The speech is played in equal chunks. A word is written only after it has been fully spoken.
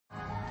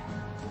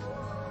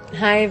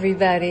Hi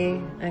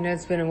everybody. I know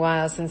it's been a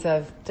while since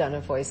I've done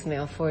a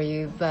voicemail for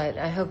you, but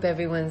I hope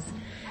everyone's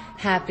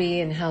happy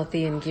and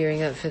healthy and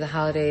gearing up for the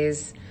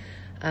holidays.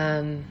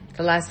 The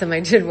last time I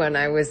did one,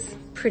 I was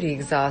pretty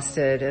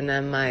exhausted and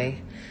on my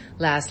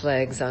last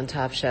legs on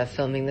Top Chef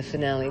filming the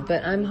finale,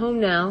 but I'm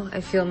home now.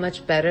 I feel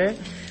much better.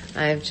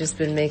 I've just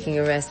been making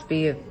a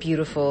recipe of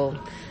beautiful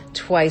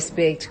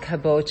twice-baked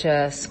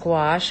kabocha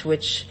squash,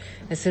 which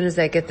as soon as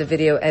I get the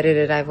video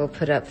edited, I will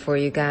put up for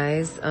you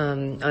guys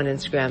on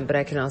Instagram, but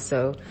I can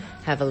also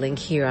have a link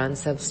here on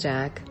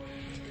Substack.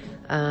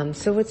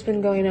 So what's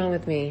been going on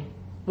with me?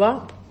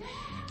 Well,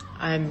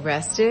 I'm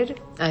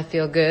rested. I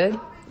feel good.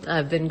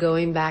 I've been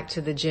going back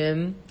to the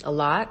gym a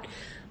lot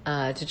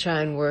to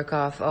try and work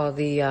off all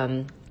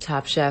the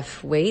Top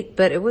Chef weight,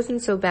 but it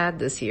wasn't so bad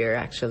this year,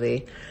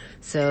 actually.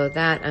 So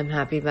that I'm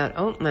happy about.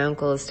 Oh, my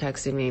uncle is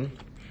texting me.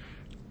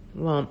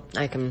 Well,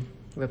 I can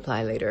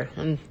reply later.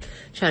 I'm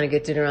trying to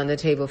get dinner on the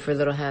table for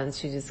little Hans.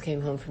 She just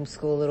came home from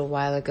school a little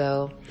while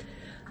ago.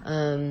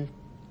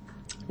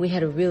 We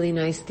had a really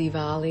nice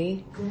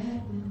Diwali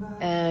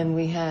and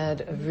we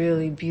had a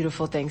really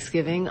beautiful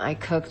Thanksgiving. I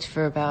cooked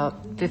for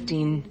about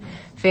 15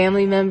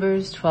 family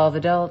members, 12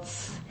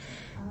 adults,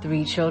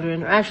 3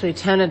 children, or actually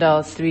 10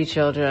 adults, 3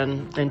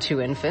 children, and 2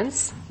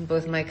 infants.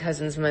 Both my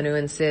cousins Manu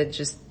and Sid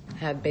just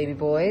had baby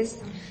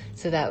boys.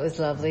 So that was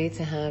lovely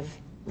to have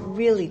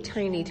really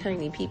tiny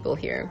people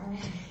here.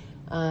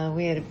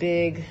 We had a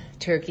big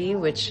turkey,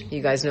 which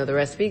you guys know the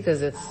recipe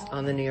because it's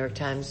on the New York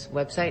Times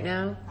website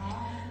now.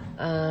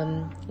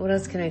 What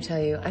else can I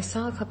tell you? I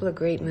saw a couple of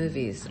great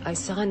movies. I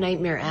saw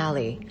Nightmare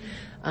Alley,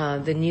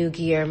 the new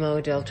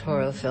Guillermo del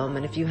Toro film,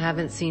 and if you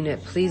haven't seen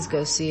it, please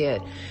go see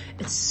it.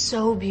 It's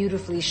so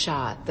beautifully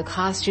shot. The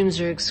costumes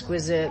are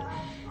exquisite.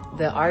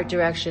 The art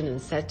direction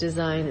and set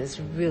design is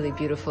really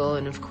beautiful,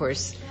 and of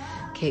course,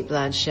 Cate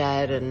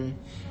Blanchett and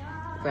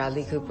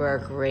Bradley Cooper are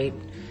great.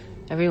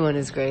 Everyone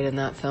is great in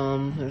that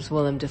film. There's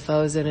Willem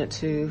Dafoe's in it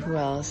too. Who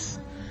else?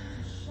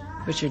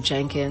 Richard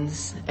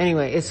Jenkins.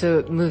 Anyway, it's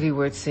a movie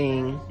worth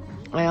seeing.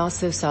 I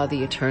also saw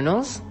The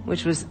Eternals,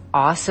 which was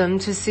awesome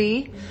to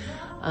see.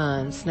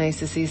 It's nice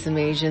to see some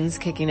Asians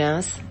kicking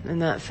ass in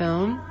that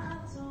film.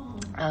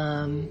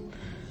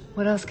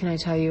 What else can I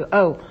tell you?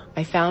 Oh,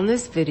 I found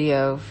this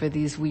video for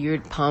these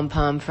weird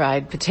pom-pom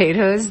fried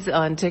potatoes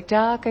on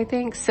TikTok, I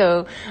think.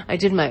 So I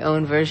did my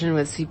own version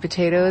with sweet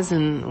potatoes,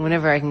 and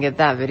whenever I can get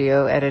that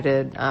video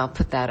edited, I'll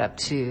put that up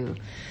too.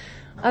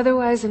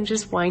 Otherwise, I'm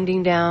just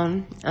winding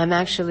down. I'm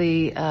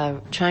actually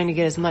trying to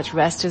get as much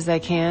rest as I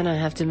can. I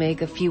have to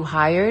make a few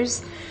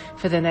hires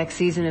for the next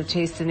season of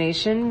Taste the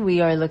Nation.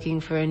 We are looking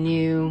for a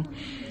new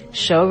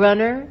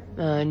showrunner,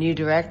 a new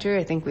director.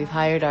 I think we've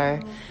hired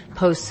our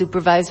post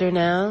supervisor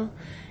now.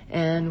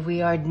 And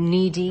we are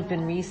knee-deep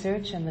in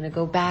research. I'm going to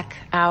go back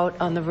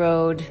out on the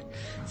road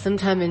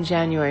sometime in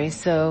January.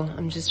 So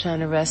I'm just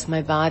trying to rest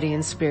my body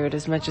and spirit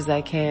as much as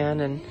I can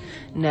and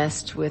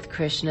nest with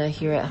Krishna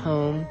here at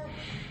home.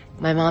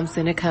 My mom's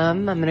going to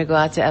come. I'm going to go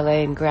out to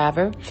LA and grab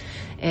her.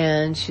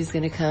 And she's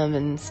going to come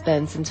and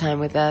spend some time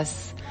with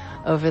us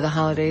over the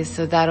holidays.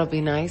 So that'll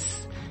be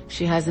nice.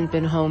 She hasn't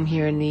been home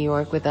here in New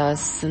York with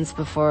us since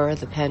before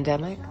the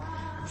pandemic.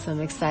 So I'm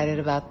excited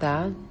about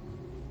that.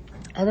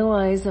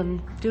 Otherwise,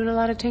 I'm doing a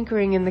lot of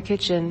tinkering in the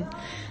kitchen.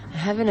 I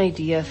have an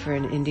idea for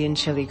an Indian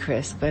chili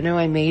crisp. I know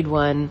I made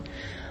one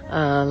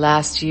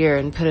last year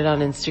and put it on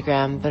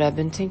Instagram, but I've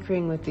been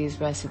tinkering with these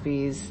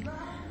recipes.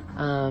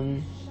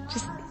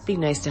 Just be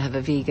nice to have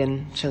a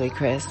vegan chili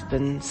crisp,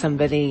 and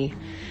somebody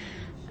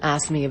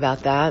asked me about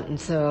that, and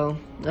so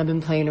I've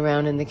been playing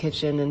around in the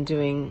kitchen and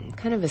doing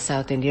kind of a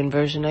South Indian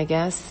version, I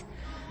guess.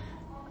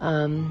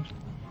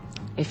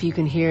 If you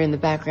can hear in the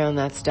background,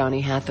 that's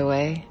Donny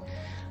Hathaway.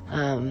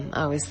 I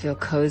always feel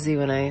cozy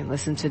when I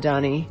listen to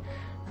Donny.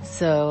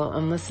 So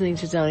I'm listening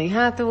to Donny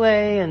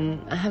Hathaway,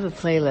 and I have a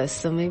playlist,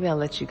 so maybe I'll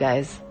let you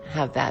guys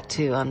have that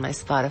too on my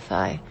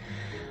Spotify.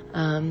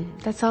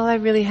 That's all I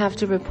really have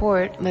to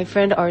report. My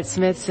friend Art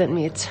Smith sent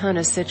me a ton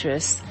of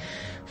citrus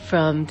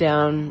from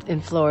down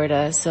in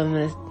Florida, so I'm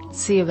gonna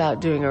see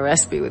about doing a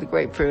recipe with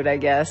grapefruit, I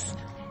guess.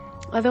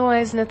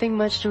 Otherwise, nothing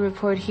much to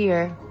report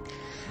here.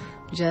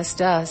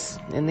 Just us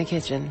in the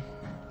kitchen.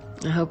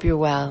 I hope you're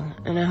well,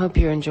 and I hope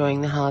you're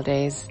enjoying the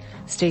holidays.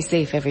 Stay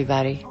safe,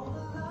 everybody.